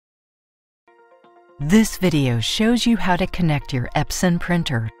This video shows you how to connect your Epson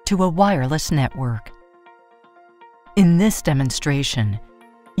printer to a wireless network. In this demonstration,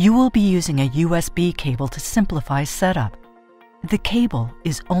 you will be using a USB cable to simplify setup. The cable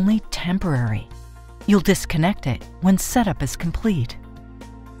is only temporary. You'll disconnect it when setup is complete.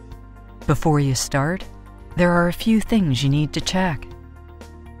 Before you start, there are a few things you need to check.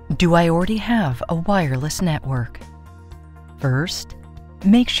 Do I already have a wireless network? First,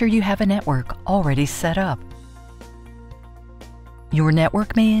 make sure you have a network already set up. Your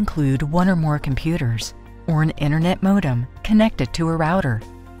network may include one or more computers or an internet modem connected to a router.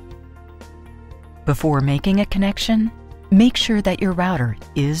 Before making a connection, make sure that your router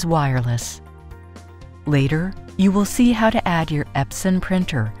is wireless. Later, you will see how to add your Epson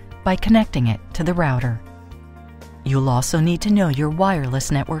printer by connecting it to the router. You'll also need to know your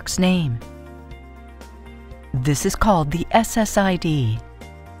wireless network's name. This is called the SSID.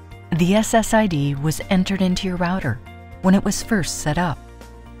 The SSID was entered into your router when it was first set up.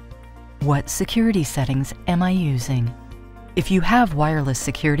 What security settings am I using? If you have wireless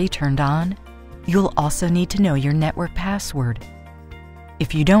security turned on, you'll also need to know your network password.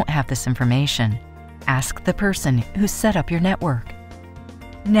 If you don't have this information, ask the person who set up your network.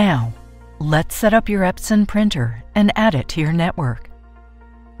 Now, let's set up your Epson printer and add it to your network.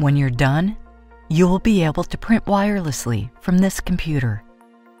 When you're done, you'll be able to print wirelessly from this computer.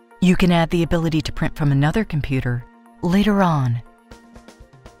 You can add the ability to print from another computer later on.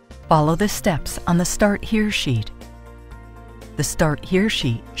 Follow the steps on the Start Here sheet. The Start Here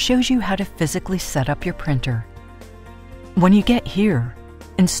sheet shows you how to physically set up your printer. When you get here,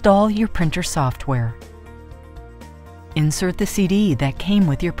 install your printer software. Insert the CD that came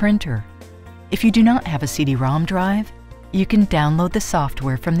with your printer. If you do not have a CD-ROM drive, you can download the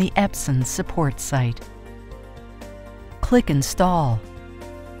software from the Epson support site. Click Install.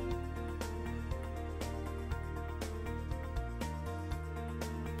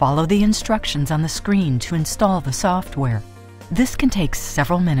 Follow the instructions on the screen to install the software. This can take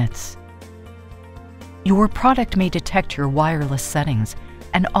several minutes. Your product may detect your wireless settings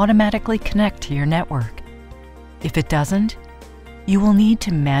and automatically connect to your network. If it doesn't, you will need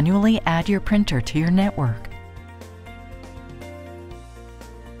to manually add your printer to your network.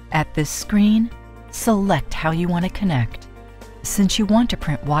 At this screen, select how you want to connect. Since you want to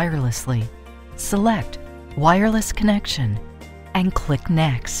print wirelessly, select Wireless Connection and click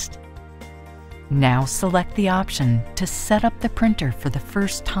Next. Now select the option to set up the printer for the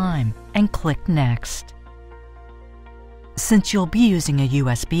first time and click Next. Since you'll be using a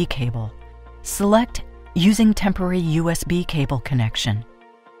USB cable, select Using Temporary USB Cable Connection.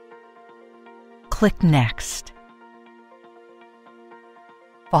 Click Next.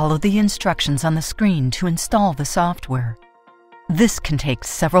 Follow the instructions on the screen to install the software. This can take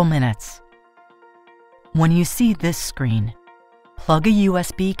several minutes. When you see this screen, plug a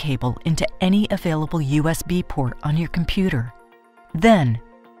USB cable into any available USB port on your computer. Then,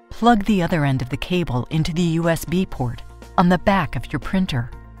 plug the other end of the cable into the USB port on the back of your printer.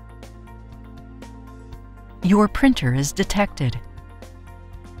 Your printer is detected.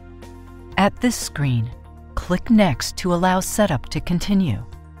 At this screen, click Next to allow setup to continue.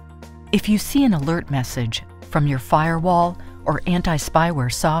 If you see an alert message from your firewall or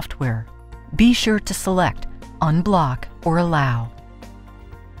anti-spyware software, be sure to select Unblock or Allow.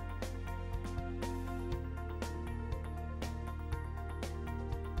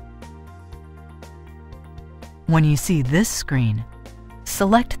 When you see this screen,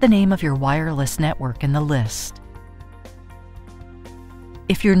 select the name of your wireless network in the list.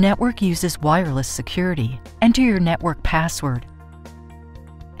 If your network uses wireless security, enter your network password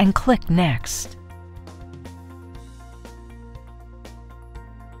and click Next.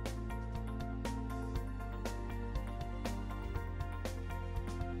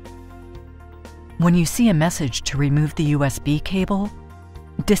 When you see a message to remove the USB cable,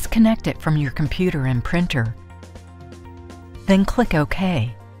 disconnect it from your computer and printer. Then click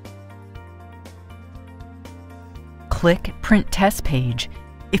OK. Click Print Test Page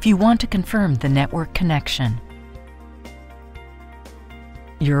if you want to confirm the network connection.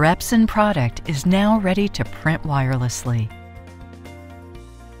 Your Epson product is now ready to print wirelessly.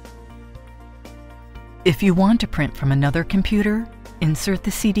 If you want to print from another computer, insert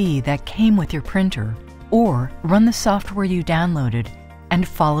the CD that came with your printer or run the software you downloaded and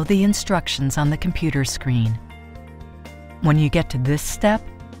follow the instructions on the computer screen. When you get to this step,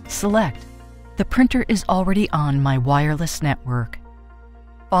 select The printer is already on my wireless network.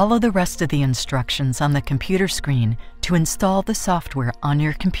 Follow the rest of the instructions on the computer screen to install the software on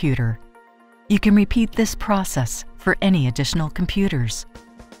your computer. You can repeat this process for any additional computers.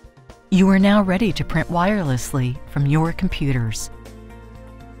 You are now ready to print wirelessly from your computers.